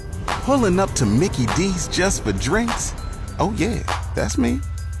Pulling up to Mickey D's just for drinks? Oh yeah, that's me.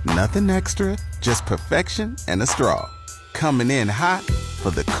 Nothing extra, just perfection and a straw. Coming in hot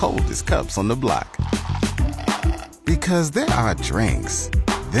for the coldest cups on the block. Because there are drinks.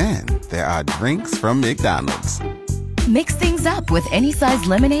 Then there are drinks from McDonald's. Mix things up with any size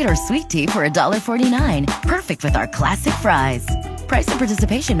lemonade or sweet tea for $1.49. Perfect with our classic fries. Price and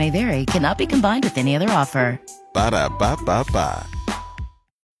participation may vary. Cannot be combined with any other offer. Ba-da-ba-ba-ba.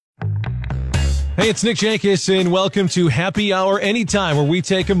 Hey, it's Nick Jakusz, and welcome to Happy Hour Anytime, where we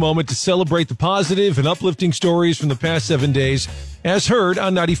take a moment to celebrate the positive and uplifting stories from the past 7 days, as heard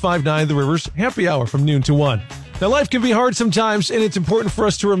on 95.9 The River's Happy Hour from noon to 1. Now, life can be hard sometimes, and it's important for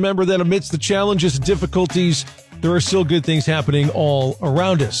us to remember that amidst the challenges and difficulties, there are still good things happening all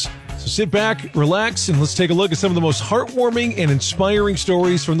around us. So sit back, relax, and let's take a look at some of the most heartwarming and inspiring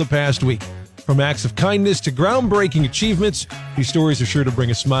stories from the past week. From acts of kindness to groundbreaking achievements, these stories are sure to bring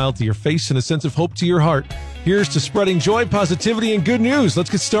a smile to your face and a sense of hope to your heart. Here's to spreading joy, positivity, and good news.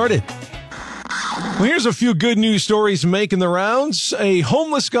 Let's get started. Well, here's a few good news stories making the rounds. A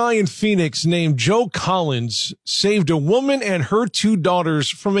homeless guy in Phoenix named Joe Collins saved a woman and her 2 daughters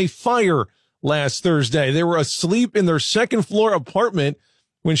from a fire last Thursday. They were asleep in their second-floor apartment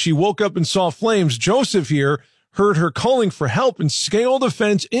when she woke up and saw flames. Joseph here heard her calling for help and scaled a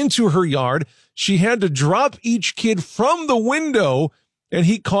fence into her yard. She had to drop each kid from the window, and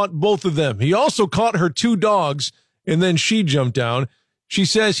he caught both of them. He also caught her 2 dogs, and then she jumped down. She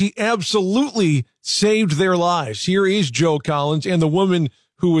says he absolutely saved their lives. Here is Joe Collins and the woman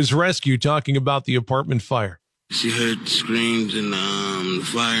who was rescued talking about the apartment fire. She heard screams and the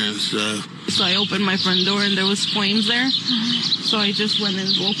fire and stuff. So I opened my front door and there was flames there. So I just went and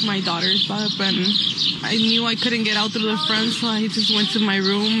woke my daughters up, and I knew I couldn't get out through the front, so I just went to my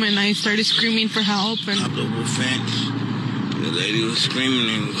room and I started screaming for help. And hopped over the fence. The lady was screaming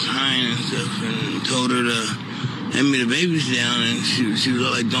and crying and stuff, and told her to hand me the babies down, and she was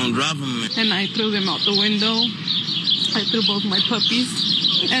like, "Don't drop them." And I threw them out the window. I threw both my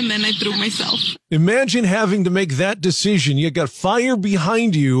puppies, and then I threw myself. Imagine having to make that decision. You got fire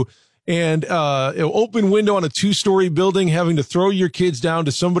behind you and an open window on a 2-story building, having to throw your kids down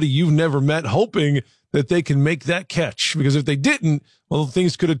to somebody you've never met, hoping that they can make that catch. Because if they didn't, well,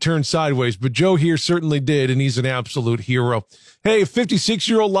 things could have turned sideways. But Joe here certainly did, and he's an absolute hero. Hey, a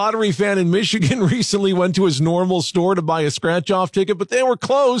 56-year-old lottery fan in Michigan recently went to his normal store to buy a scratch-off ticket, but they were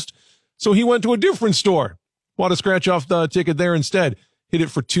closed, so he went to a different store. Bought a scratch-off ticket there instead. Hit it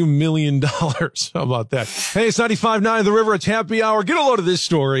for $2 million. How about that? Hey, it's 95.9 The River. It's Happy Hour. Get a load of this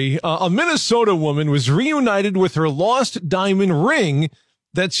story. A Minnesota woman was reunited with her lost diamond ring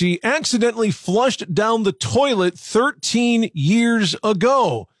that she accidentally flushed down the toilet 13 years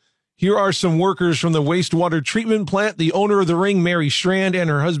ago. Here are some workers from the wastewater treatment plant, the owner of the ring, Mary Strand,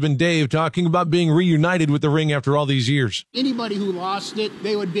 and her husband, Dave, talking about being reunited with the ring after all these years. Anybody who lost it,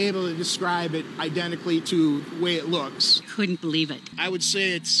 they would be able to describe it identically to the way it looks. Couldn't believe it. I would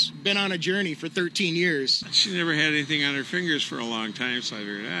say it's been on a journey for 13 years. She never had anything on her fingers for a long time, so I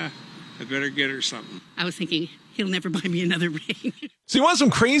figured, I better get her something. I was thinking, he'll never buy me another ring. So you want some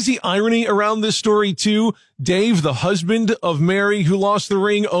crazy irony around this story, too? Dave, the husband of Mary, who lost the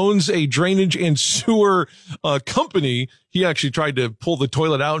ring, owns a drainage and sewer company. He actually tried to pull the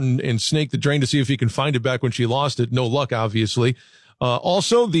toilet out and snake the drain to see if he can find it back when she lost it. No luck, obviously.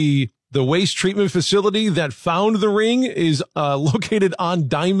 Also, the waste treatment facility that found the ring is located on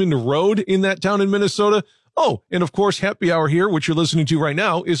Diamond Road in that town in Minnesota. Oh, and of course, Happy Hour here, which you're listening to right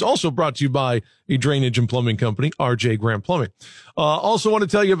now, is also brought to you by a drainage and plumbing company, RJ Grant Plumbing. Also want to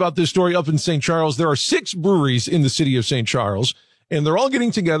tell you about this story up in St. Charles. There are 6 breweries in the city of St. Charles, and they're all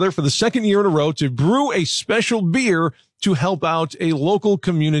getting together for the 2nd year in a row to brew a special beer to help out a local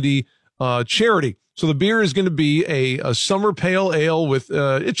community charity. So the beer is going to be a summer pale ale with,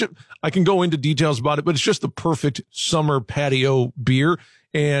 I can go into details about it, but it's just the perfect summer patio beer.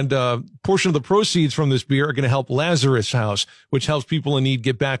 And portion of the proceeds from this beer are going to help Lazarus House, which helps people in need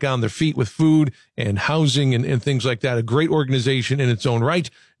get back on their feet with food and housing and things like that. A great organization in its own right,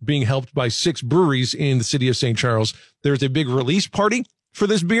 being helped by 6 breweries in the city of St. Charles. There's a big release party for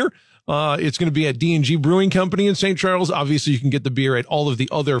this beer. It's going to be at D&G Brewing Company in St. Charles. Obviously, you can get the beer at all of the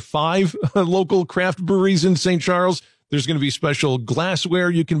other 5 local craft breweries in St. Charles. There's going to be special glassware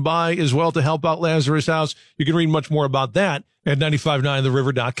you can buy as well to help out Lazarus House. You can read much more about that at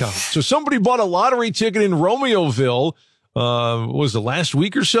 959theriver.com. So somebody bought a lottery ticket in Romeoville, was the last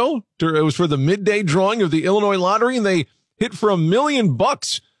week or so? It was for the midday drawing of the Illinois lottery, and they hit for $1 million,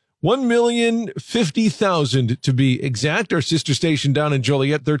 $1,050,000 to be exact. Our sister station down in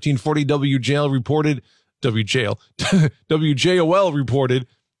Joliet, 1340 WJL reported, WJL, WJOL reported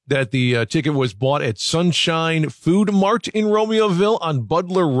that the ticket was bought at Sunshine Food Mart in Romeoville on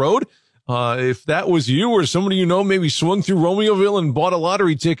Butler Road. If that was you or somebody you know maybe swung through Romeoville and bought a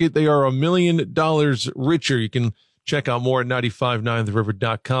lottery ticket, they are $1 million richer. You can check out more at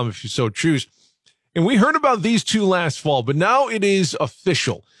 959theriver.com if you so choose. And we heard about these two last fall, but now it is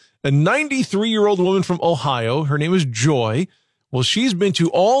official. A 93-year-old woman from Ohio, her name is Joy. Well, she's been to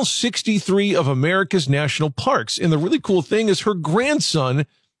all 63 of America's national parks. And the really cool thing is her grandson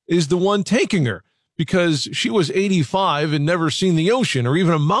is the one taking her because she was 85 and never seen the ocean or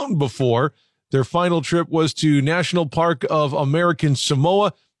even a mountain before. Their final trip was to National Park of American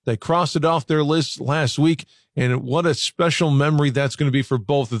Samoa. They crossed it off their list last week. And what a special memory that's going to be for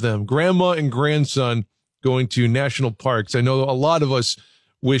both of them. Grandma and grandson going to national parks. I know a lot of us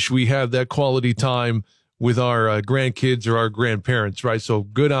wish we had that quality time with our grandkids or our grandparents, right? So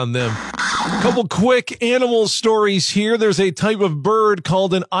good on them. A couple quick animal stories here. There's a type of bird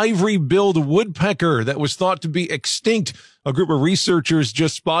called an ivory-billed woodpecker that was thought to be extinct. A group of researchers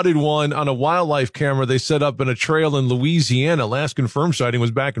just spotted one on a wildlife camera they set up in a trail in Louisiana. Last confirmed sighting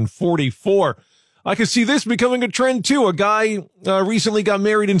was back in 1944. I could see this becoming a trend, too. A guy recently got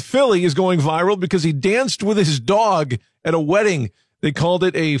married in Philly is going viral because he danced with his dog at a wedding. They called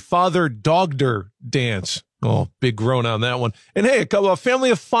it a father-dogder dance. Oh, big groan on that one. And hey, a family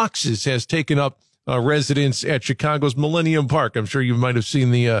of foxes has taken up residence at Chicago's Millennium Park. I'm sure you might have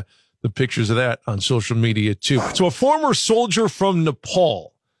seen the pictures of that on social media, too. So a former soldier from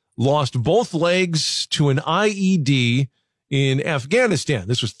Nepal lost both legs to an IED in Afghanistan.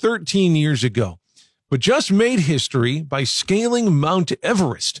 This was 13 years ago, but just made history by scaling Mount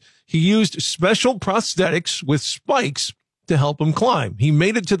Everest. He used special prosthetics with spikes to help him climb. He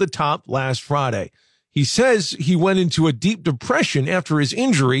made it to the top last Friday. He says he went into a deep depression after his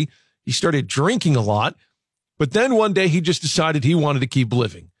injury. He started drinking a lot, but then one day he just decided he wanted to keep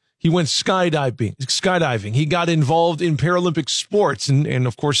living. He went skydiving. He got involved in Paralympic sports and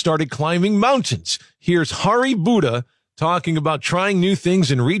of course started climbing mountains. Here's Hari Buddha talking about trying new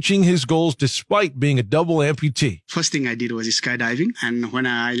things and reaching his goals despite being a double amputee. First thing I did was skydiving. And when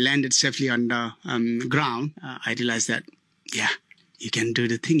I landed safely on the ground, I realized that, yeah, you can do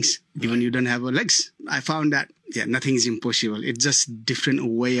the things even you don't have legs. I found that, nothing is impossible. It's just different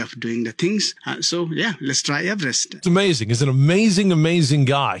way of doing the things. So, let's try Everest. It's amazing. He's an amazing, amazing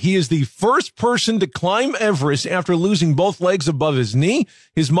guy. He is the first person to climb Everest after losing both legs above his knee.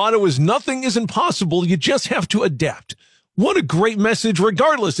 His motto is nothing is impossible. You just have to adapt. What a great message,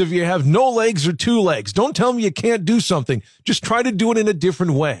 regardless if you have no legs or two legs. Don't tell me you can't do something. Just try to do it in a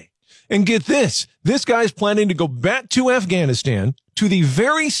different way. And get this guy's planning to go back to Afghanistan, to the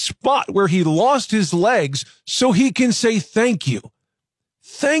very spot where he lost his legs, so he can say thank you.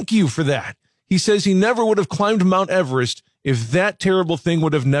 Thank you for that. He says he never would have climbed Mount Everest if that terrible thing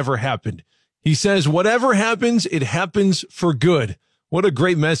would have never happened. He says whatever happens, it happens for good. What a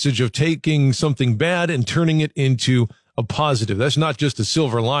great message of taking something bad and turning it into a positive. That's not just a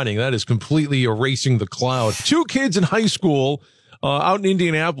silver lining. That is completely erasing the cloud. Two kids in high school out in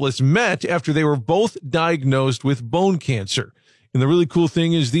Indianapolis met after they were both diagnosed with bone cancer. And the really cool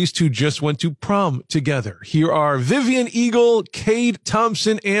thing is these two just went to prom together. Here are Vivian Eagle, Cade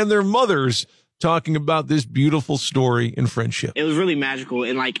Thompson, and their mothers talking about this beautiful story in friendship. It was really magical,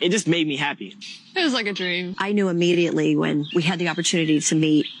 and it just made me happy. It was like a dream. I knew immediately when we had the opportunity to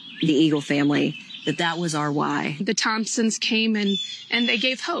meet the Eagle family that was our why. The Thompsons came and they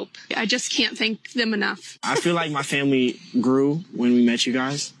gave hope. I just can't thank them enough. I feel like my family grew when we met you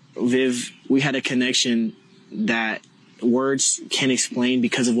guys. Viv, we had a connection that words can't explain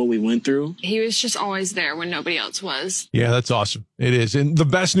because of what we went through. He was just always there when nobody else was. Yeah, that's awesome. It is. And the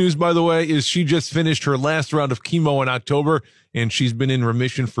best news, by the way, is she just finished her last round of chemo in October, and she's been in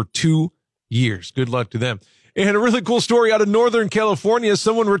remission for 2 years. Good luck to them. And a really cool story out of Northern California.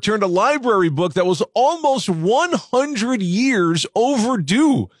 Someone returned a library book that was almost 100 years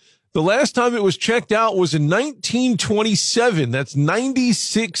overdue. The last time it was checked out was in 1927. That's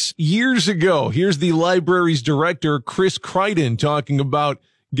 96 years ago. Here's the library's director, Chris Crichton, talking about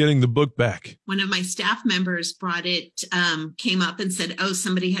getting the book back. One of my staff members brought it, came up and said, oh,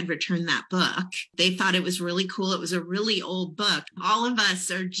 somebody had returned that book. They thought it was really cool. It was a really old book. All of us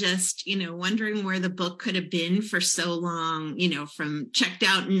are just, wondering where the book could have been for so long, from checked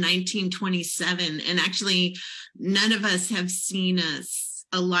out in 1927. And actually, none of us have seen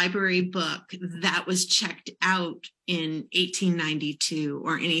a library book that was checked out in 1892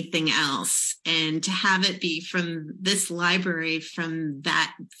 or anything else. And to have it be from this library from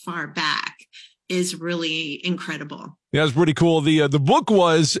that far back is really incredible. Yeah, it's pretty cool. The book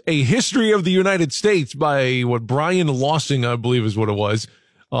was A History of the United States by Brian Lossing, I believe is what it was.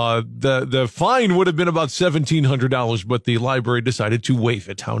 The fine would have been about $1,700, but the library decided to waive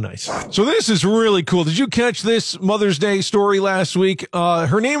it. How nice. So this is really cool. Did you catch this Mother's Day story last week?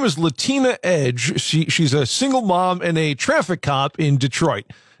 Her name is Latina Edge. She's a single mom and a traffic cop in Detroit.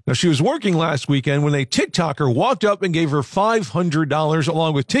 Now, she was working last weekend when a TikToker walked up and gave her $500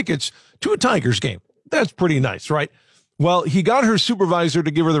 along with tickets to a Tigers game. That's pretty nice, right? Well, he got her supervisor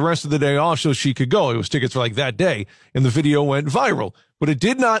to give her the rest of the day off so she could go. It was tickets for like that day, and the video went viral. But it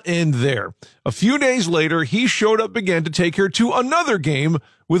did not end there. A few days later, he showed up again to take her to another game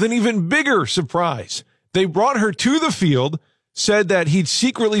with an even bigger surprise. They brought her to the field, said that he'd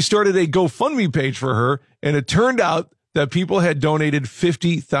secretly started a GoFundMe page for her, and it turned out that people had donated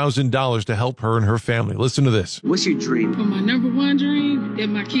 $50,000 to help her and her family. Listen to this. What's your dream? Well, my number one dream, that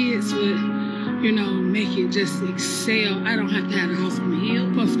my kids would, make it just excel. I don't have to have a house on the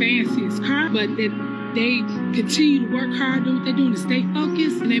hill. Plus fancy is hard, but that they continue to work hard, do what they're doing to stay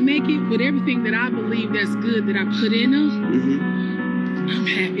focused, and they make it with everything that I believe that's good that I put in them. I'm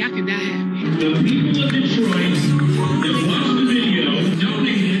happy. I can die happy. The people of Detroit that watched the video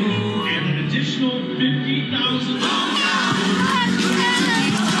donated an additional $50,000.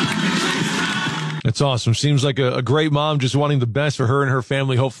 That's awesome. Seems like a great mom, just wanting the best for her and her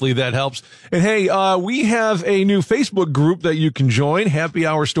family. Hopefully that helps. And hey, we have a new Facebook group that you can join. Happy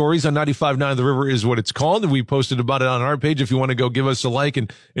Hour Stories on 95.9 The River is what it's called. And we posted about it on our page if you want to go give us a like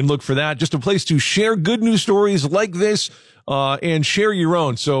and look for that. Just a place to share good news stories like this, and share your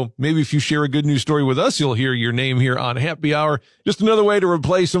own. So maybe if you share a good news story with us, you'll hear your name here on Happy Hour. Just another way to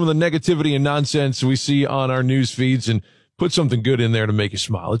replace some of the negativity and nonsense we see on our news feeds and put something good in there to make you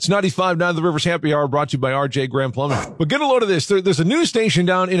smile. It's 95.9 The River's Happy Hour, brought to you by RJ Graham Plumbing. But get a load of this. There's a news station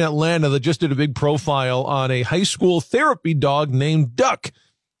down in Atlanta that just did a big profile on a high school therapy dog named Duck.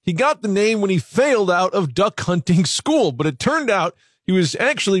 He got the name when he failed out of duck hunting school, but it turned out he was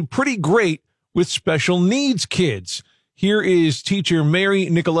actually pretty great with special needs kids. Here is teacher Mary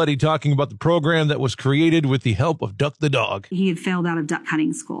Nicoletti talking about the program that was created with the help of Duck the dog. He had failed out of duck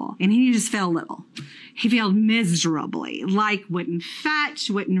hunting school, and he just failed little. He failed miserably, like wouldn't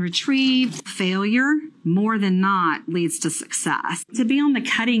fetch, wouldn't retrieve. Failure, more than not, leads to success. To be on the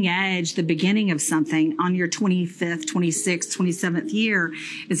cutting edge, the beginning of something on your 25th, 26th, 27th year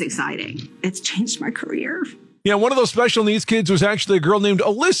is exciting. It's changed my career. Yeah, one of those special needs kids was actually a girl named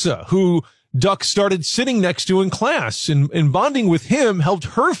Alyssa, who Duck started sitting next to in class, and bonding with him helped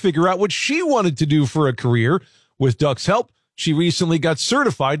her figure out what she wanted to do for a career. With Duck's help, she recently got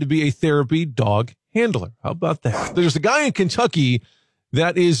certified to be a therapy dog handler. How about that? There's a guy in Kentucky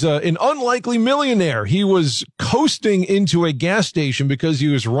that is an unlikely millionaire. He was coasting into a gas station because he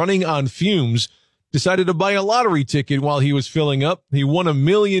was running on fumes, decided to buy a lottery ticket while he was filling up. He won $1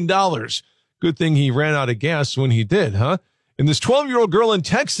 million. Good thing he ran out of gas when he did, huh? And this 12-year-old girl in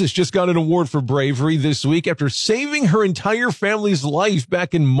Texas just got an award for bravery this week after saving her entire family's life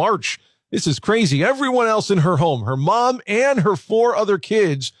back in March. This is crazy. Everyone else in her home, her mom and her 4 other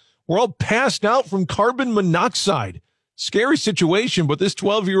kids, were all passed out from carbon monoxide. Scary situation, but this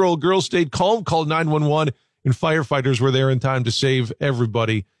 12-year-old girl stayed calm, called 911, and firefighters were there in time to save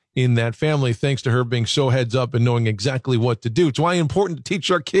everybody in that family, thanks to her being so heads up and knowing exactly what to do. It's why it's important to teach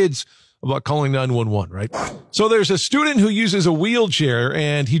our kids about calling 911, right? So there's a student who uses a wheelchair,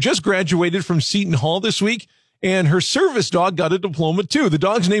 and he just graduated from Seton Hall this week, and her service dog got a diploma too. The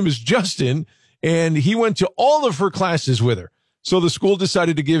dog's name is Justin, and he went to all of her classes with her. So the school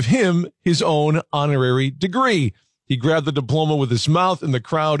decided to give him his own honorary degree. He grabbed the diploma with his mouth, and the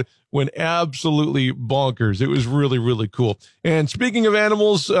crowd went absolutely bonkers. It was really, really cool. And speaking of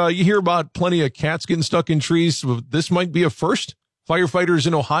animals, you hear about plenty of cats getting stuck in trees. This might be a first. Firefighters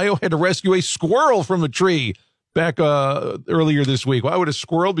in Ohio had to rescue a squirrel from a tree back earlier this week. Why would a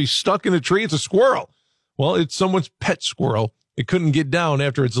squirrel be stuck in a tree? It's a squirrel. Well, it's someone's pet squirrel. It couldn't get down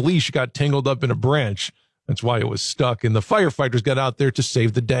after its leash got tangled up in a branch. That's why it was stuck. And the firefighters got out there to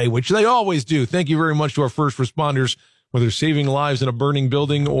save the day, which they always do. Thank you very much to our first responders, whether saving lives in a burning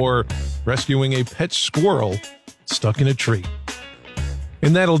building or rescuing a pet squirrel stuck in a tree.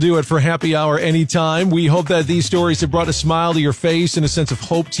 And that'll do it for Happy Hour anytime. We hope that these stories have brought a smile to your face and a sense of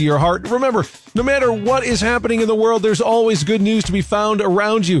hope to your heart. Remember, no matter what is happening in the world, there's always good news to be found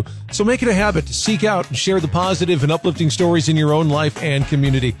around you. So make it a habit to seek out and share the positive and uplifting stories in your own life and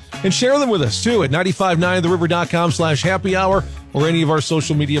community. And share them with us, too, at 959theriver.com/happy hour or any of our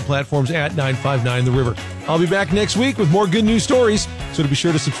social media platforms at 959theriver. I'll be back next week with more good news stories, so to be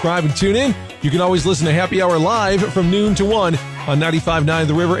sure to subscribe and tune in. You can always listen to Happy Hour live from noon to 1 on 95.9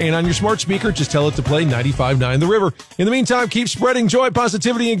 The River, and on your smart speaker, just tell it to play 95.9 The River. In the meantime, keep spreading joy,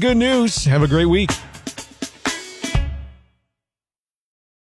 positivity, and good news. Have a great week.